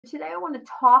Today, I want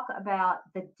to talk about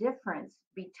the difference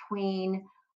between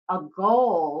a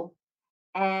goal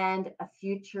and a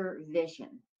future vision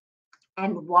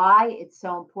and why it's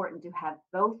so important to have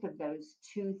both of those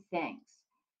two things.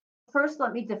 First,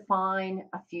 let me define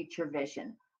a future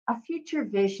vision. A future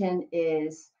vision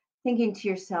is thinking to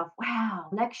yourself, wow,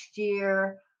 next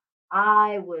year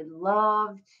I would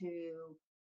love to,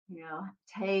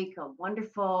 take a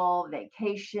wonderful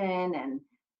vacation and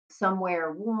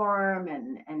somewhere warm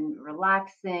and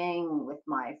relaxing with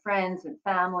my friends and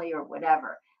family or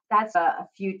whatever. That's a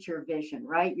future vision,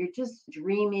 right? You're just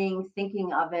dreaming,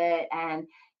 thinking of it, and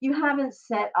you haven't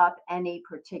set up any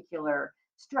particular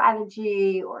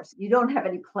strategy or you don't have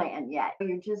any plan yet.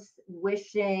 You're just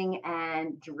wishing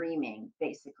and dreaming,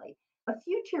 basically. A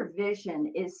future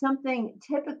vision is something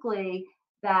typically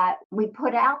that we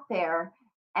put out there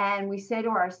and we say to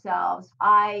ourselves,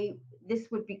 I this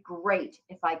would be great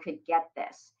if I could get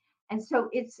this. And so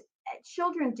it's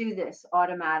children do this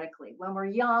automatically. When we're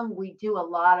young, we do a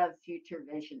lot of future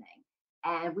visioning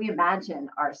and we imagine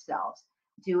ourselves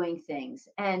doing things.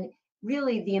 And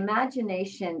really, the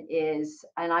imagination is,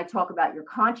 and I talk about your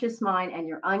conscious mind and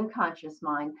your unconscious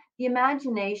mind, the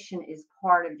imagination is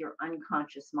part of your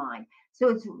unconscious mind. So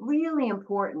it's really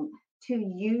important to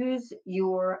use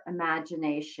your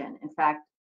imagination. In fact,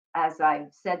 as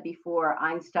I've said before,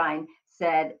 Einstein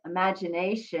said,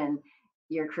 imagination,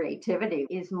 your creativity,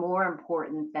 is more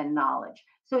important than knowledge.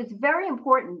 So it's very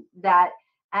important that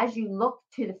as you look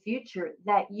to the future,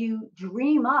 that you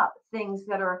dream up things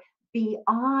that are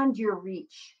beyond your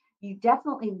reach. You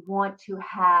definitely want to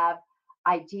have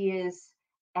ideas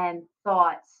and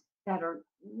thoughts that are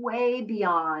way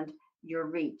beyond your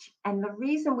reach. And the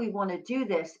reason we want to do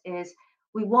this is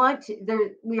we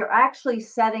are actually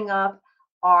setting up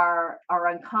our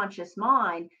unconscious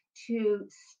mind to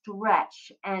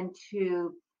stretch and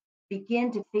to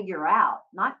begin to figure out,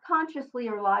 not consciously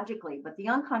or logically, but the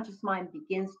unconscious mind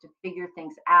begins to figure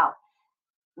things out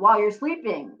while you're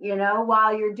sleeping,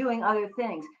 while you're doing other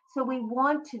things. So we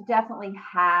want to definitely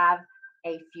have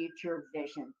a future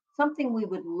vision, something we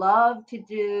would love to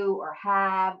do or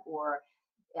have, or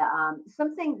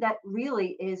something that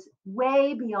really is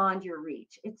way beyond your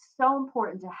reach. It's so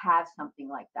important to have something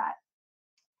like that.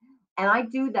 And I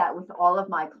do that with all of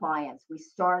my clients. We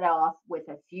start off with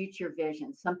a future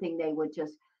vision, something they would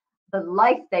just, the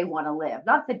life they want to live,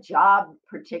 not the job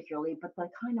particularly, but the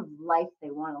kind of life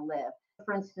they want to live.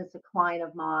 For instance, a client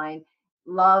of mine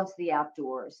loves the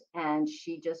outdoors and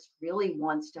she just really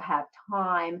wants to have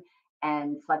time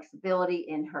and flexibility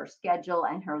in her schedule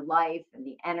and her life and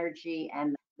the energy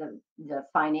and the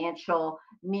financial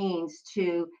means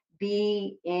to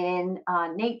be in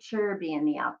nature, be in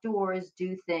the outdoors,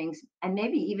 do things, and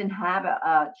maybe even have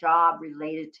a job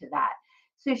related to that.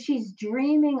 So she's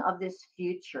dreaming of this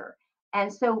future.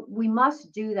 And so we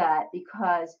must do that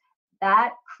because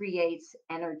that creates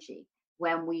energy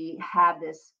when we have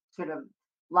this sort of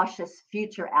luscious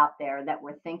future out there that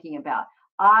we're thinking about.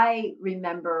 I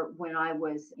remember when I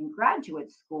was in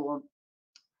graduate school,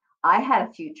 I had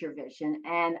a future vision,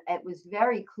 and it was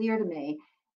very clear to me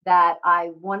that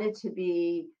I wanted to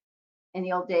be, in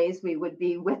the old days, we would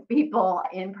be with people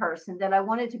in person, that I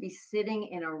wanted to be sitting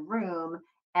in a room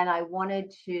and I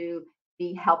wanted to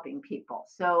be helping people.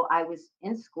 So I was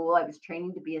in school, I was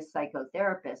training to be a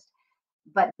psychotherapist,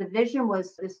 but the vision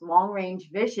was this long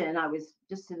range vision. I was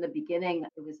just in the beginning,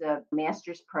 it was a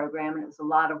master's program and it was a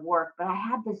lot of work, but I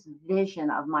had this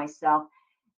vision of myself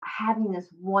having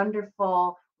this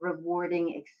wonderful,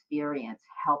 rewarding experience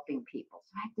helping people.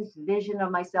 So I had this vision of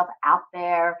myself out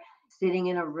there, sitting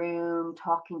in a room,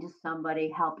 talking to somebody,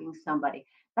 helping somebody.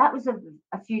 That was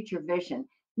a future vision.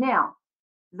 Now,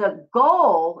 the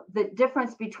goal, the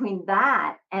difference between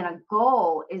that and a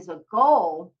goal is a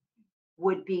goal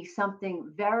would be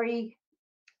something very,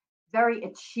 very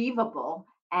achievable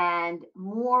and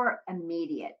more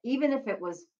immediate, even if it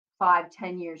was 5,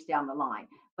 10 years down the line,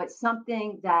 but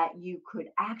something that you could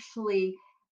actually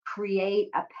create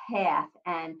a path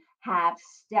and have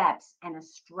steps and a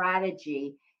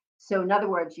strategy. So in other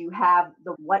words, you have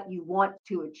the what you want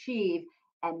to achieve,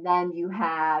 and then you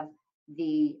have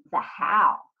the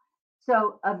how.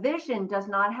 So a vision does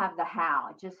not have the how.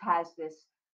 It just has this,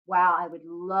 wow, I would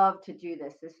love to do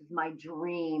this. This is my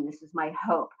dream. This is my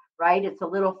hope, right? It's a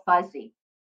little fuzzy.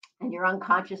 And your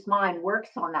unconscious mind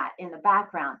works on that in the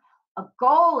background. A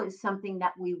goal is something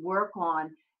that we work on.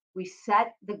 We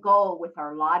set the goal with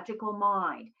our logical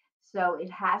mind. So it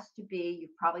has to be,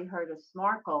 you've probably heard of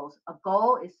SMART goals. A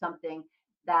goal is something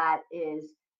that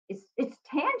is it's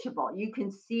tangible. You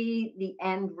can see the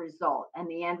end result, and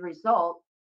the end result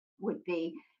would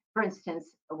be For instance,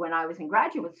 when I was in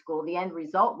graduate school, the end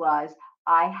result was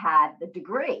I had the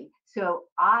degree. So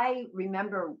I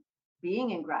remember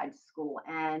being in grad school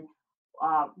and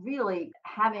really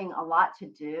having a lot to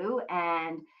do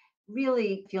and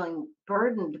really feeling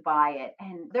burdened by it.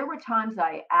 And there were times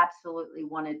I absolutely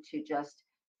wanted to just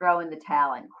throw in the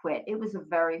towel and quit. It was a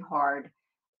very hard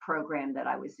program that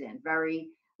I was in, very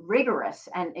rigorous,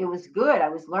 and it was good. I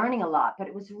was learning a lot, but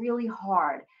it was really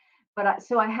hard.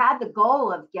 So I had the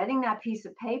goal of getting that piece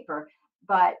of paper,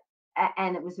 but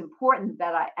and it was important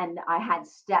that I had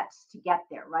steps to get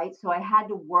there, right? So I had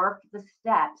to work the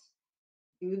steps,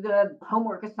 do the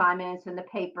homework assignments and the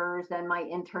papers and my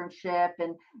internship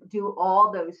and do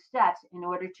all those steps in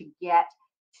order to get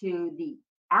to the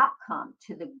outcome,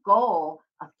 to the goal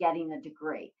of getting the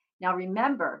degree. Now,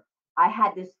 remember, I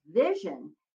had this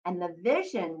vision, and the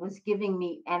vision was giving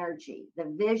me energy,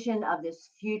 the vision of this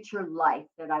future life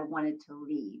that I wanted to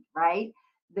lead, right?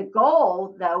 The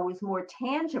goal, though, was more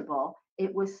tangible.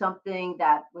 It was something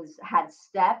that was had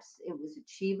steps, it was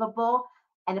achievable,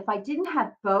 and if I didn't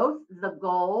have both the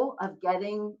goal of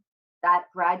getting that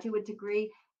graduate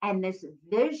degree and this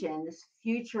vision, this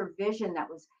future vision that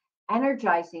was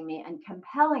energizing me and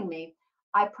compelling me,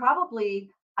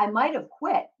 I might have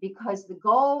quit because the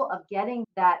goal of getting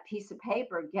that piece of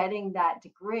paper, getting that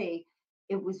degree,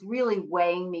 it was really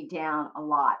weighing me down a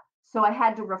lot. So I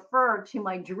had to refer to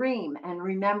my dream and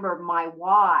remember my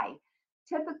why.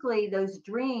 Typically, those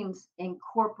dreams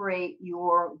incorporate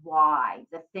your why,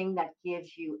 the thing that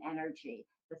gives you energy,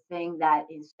 the thing that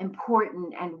is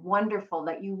important and wonderful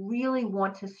that you really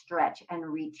want to stretch and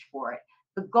reach for it.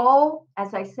 The goal,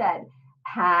 as I said,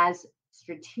 has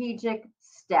strategic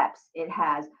steps. It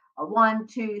has a one,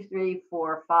 two, three,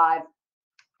 four, five,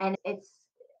 and it's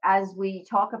as we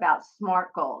talk about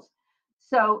SMART goals.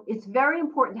 So it's very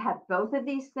important to have both of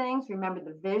these things. Remember,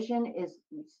 the vision is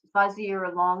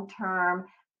fuzzier, long term,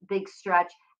 big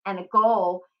stretch, and a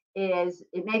goal is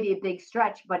it may be a big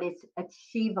stretch, but it's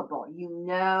achievable. You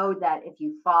know that if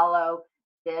you follow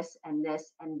this and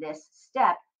this and this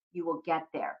step, you will get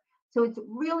there. So it's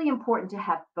really important to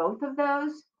have both of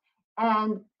those.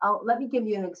 And let me give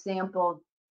you an example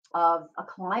of a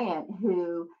client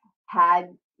who had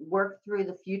worked through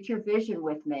the future vision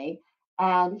with me,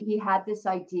 and he had this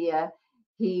idea.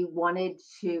 He wanted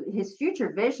to, his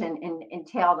future vision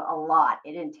entailed a lot.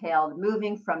 It entailed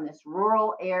moving from this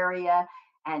rural area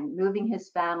and moving his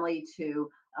family to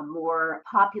a more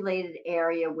populated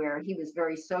area where he was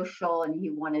very social and he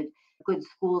wanted good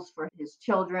schools for his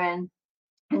children.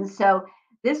 And so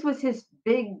this was his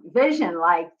big vision,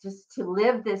 like just to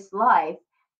live this life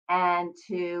and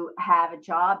to have a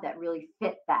job that really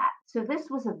fit that. So this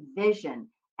was a vision.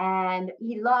 And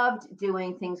he loved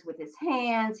doing things with his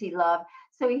hands.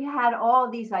 So he had all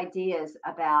these ideas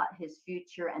about his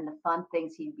future and the fun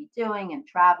things he'd be doing and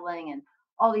traveling and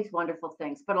all these wonderful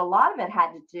things. But a lot of it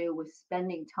had to do with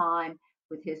spending time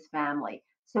with his family.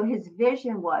 So his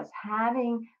vision was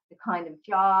having the kind of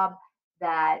job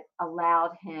that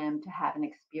allowed him to have an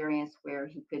experience where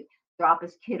he could drop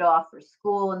his kid off for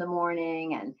school in the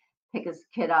morning and pick his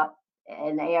kid up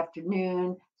in the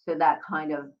afternoon. So that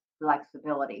kind of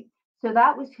flexibility. So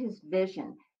that was his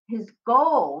vision. His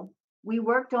goal, we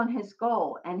worked on his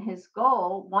goal, and his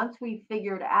goal, once we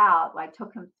figured out, I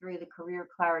took him through the career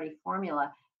clarity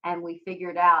formula, and we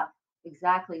figured out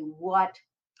exactly what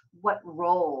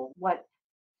role, what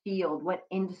field, what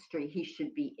industry he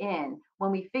should be in.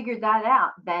 When we figured that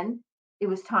out, then it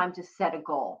was time to set a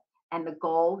goal. And the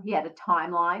goal, he had a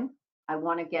timeline. I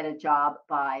want to get a job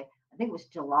by, I think it was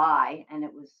July, and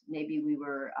it was maybe we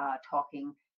were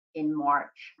talking in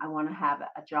March. I want to have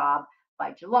a job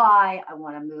by July. I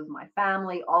want to move my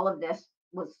family. All of this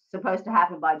was supposed to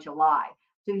happen by July.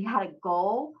 So he had a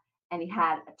goal and he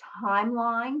had a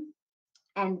timeline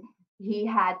and he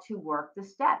had to work the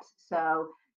steps. So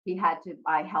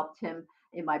I helped him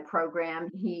in my program.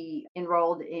 He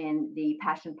enrolled in the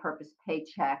Passion Purpose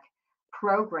Paycheck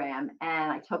program,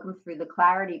 and I took him through the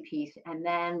clarity piece. And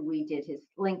then we did his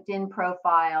LinkedIn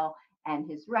profile and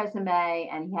his resume,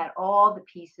 and he had all the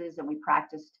pieces, and we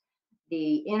practiced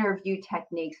the interview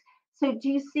techniques. So do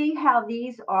you see how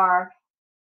these are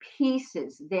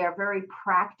pieces? They're very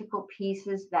practical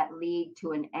pieces that lead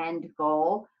to an end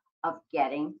goal of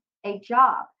getting a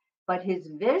job. But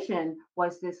his vision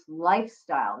was this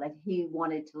lifestyle that he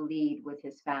wanted to lead with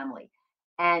his family.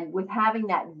 And with having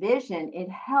that vision, it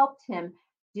helped him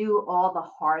do all the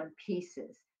hard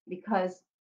pieces because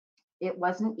it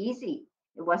wasn't easy.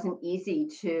 It wasn't easy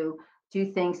to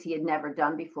do things he had never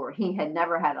done before. He had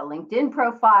never had a LinkedIn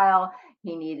profile.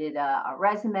 He needed a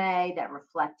resume that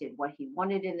reflected what he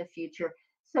wanted in the future.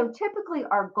 So typically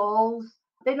our goals,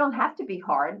 they don't have to be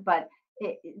hard, but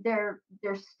they're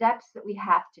steps that we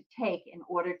have to take in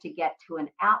order to get to an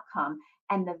outcome.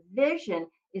 And the vision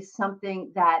is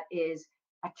something that is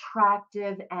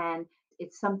attractive, and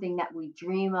it's something that we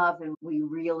dream of and we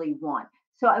really want.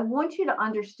 So I want you to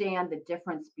understand the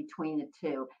difference between the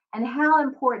two and how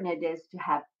important it is to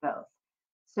have both.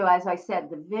 So, as I said,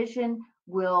 the vision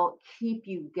will keep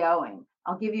you going.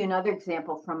 I'll give you another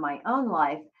example from my own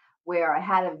life where I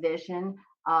had a vision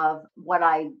of what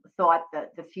I thought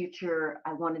that the future,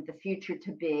 I wanted the future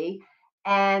to be,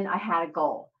 and I had a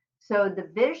goal. So, the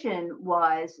vision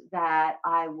was that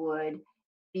I would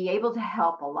be able to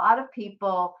help a lot of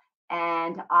people,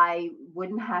 and I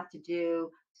wouldn't have to do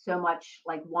so much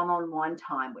like one-on-one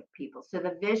time with people. So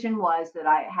the vision was that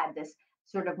I had this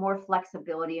sort of more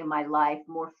flexibility in my life,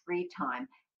 more free time.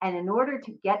 And in order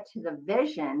to get to the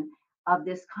vision of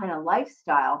this kind of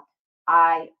lifestyle,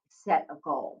 I set a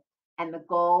goal. And the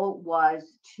goal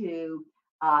was to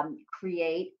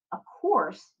create a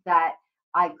course that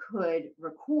I could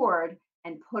record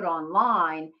and put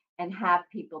online and have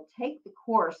people take the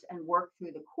course and work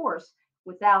through the course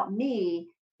without me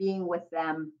being with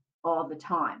them all the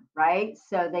time, right?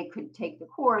 So they could take the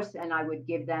course and I would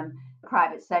give them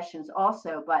private sessions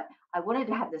also. But I wanted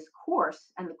to have this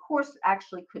course, and the course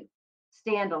actually could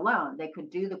stand alone. They could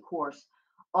do the course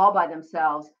all by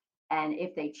themselves. And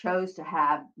if they chose to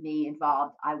have me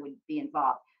involved, I would be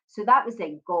involved. So that was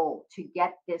a goal, to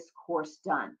get this course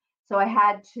done. So I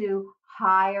had to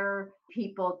hire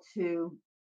people to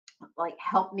like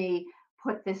help me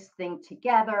put this thing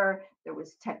together. There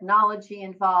was technology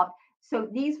involved. So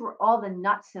these were all the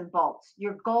nuts and bolts.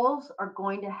 Your goals are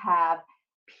going to have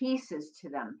pieces to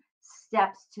them,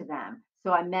 steps to them.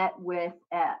 So I met with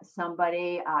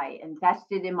somebody, I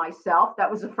invested in myself. That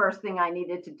was the first thing I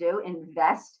needed to do,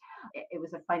 invest. It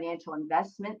was a financial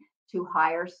investment to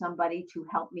hire somebody to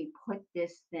help me put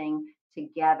this thing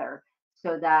together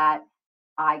so that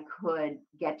I could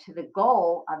get to the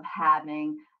goal of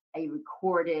having a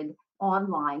recorded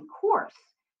online course.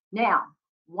 Now,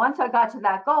 once I got to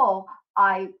that goal,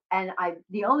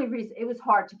 the only reason it was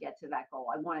hard to get to that goal,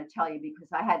 I want to tell you, because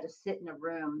I had to sit in a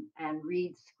room and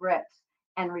read scripts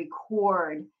and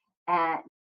record at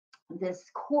this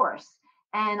course.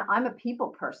 And I'm a people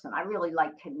person. I really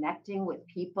like connecting with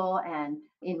people and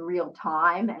in real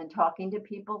time and talking to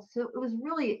people. So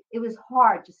it was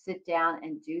hard to sit down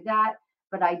and do that,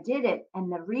 but I did it. And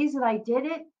the reason I did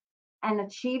it and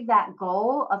achieved that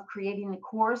goal of creating the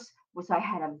course was I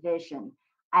had a vision.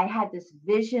 I had this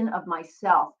vision of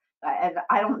myself.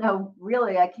 I don't know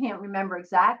really, I can't remember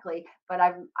exactly, but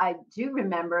I do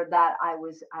remember that I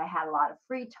had a lot of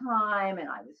free time and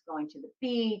I was going to the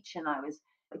beach and I was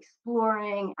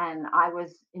exploring and I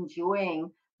was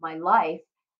enjoying my life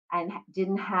and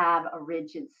didn't have a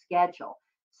rigid schedule.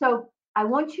 So I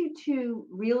want you to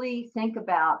really think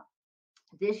about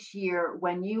this year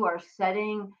when you are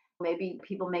setting, maybe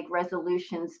people make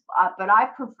resolutions, but I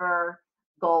prefer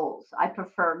goals. I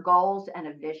prefer goals and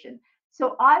a vision.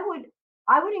 So I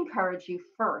would encourage you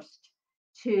first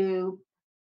to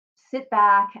sit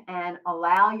back and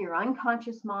allow your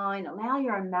unconscious mind, allow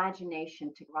your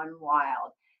imagination to run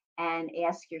wild and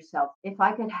ask yourself, if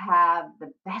I could have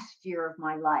the best year of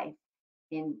my life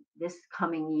in this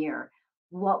coming year,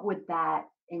 what would that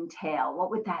entail?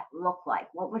 What would that look like?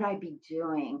 What would I be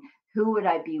doing? Who would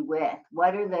I be with?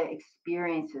 What are the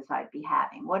experiences I'd be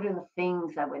having? What are the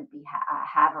things I would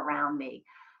have around me?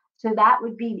 So that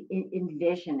would be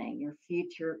envisioning your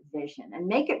future vision and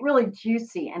make it really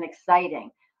juicy and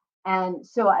exciting. And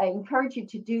so I encourage you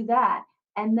to do that.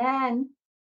 And then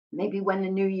maybe when the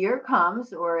new year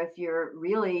comes, or if you're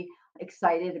really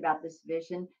excited about this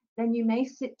vision, then you may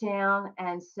sit down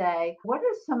and say, what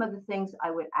are some of the things I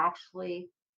would actually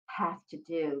have to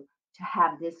do to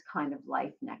have this kind of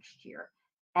life next year?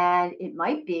 And it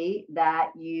might be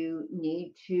that you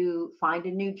need to find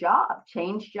a new job,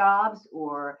 change jobs,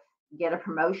 or get a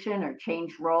promotion or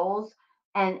change roles.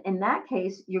 And in that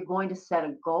case, you're going to set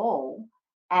a goal,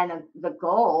 and the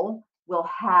goal will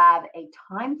have a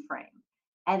time frame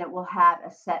and it will have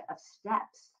a set of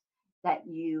steps that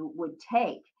you would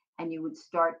take, and you would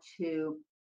start to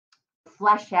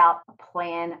flesh out a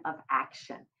plan of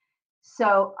action.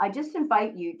 So I just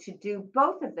invite you to do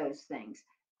both of those things.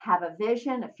 Have a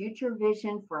vision, a future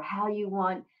vision for how you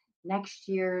want next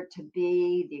year to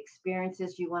be, the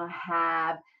experiences you want to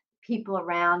have, people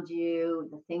around you,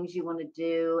 the things you want to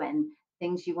do, and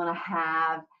things you want to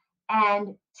have.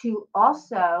 And to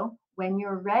also, when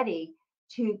you're ready,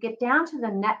 to get down to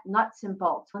the nuts and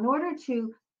bolts. In order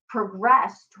to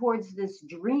progress towards this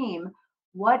dream,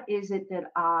 what is it that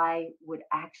I would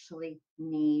actually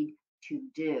need to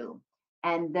do?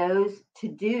 And those to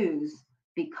dos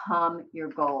become your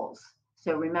goals.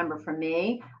 So remember, for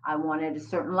me, I wanted a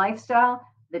certain lifestyle.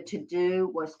 The to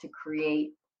do was to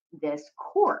create this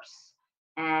course,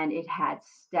 and it had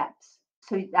steps.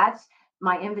 So that's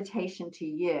my invitation to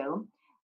you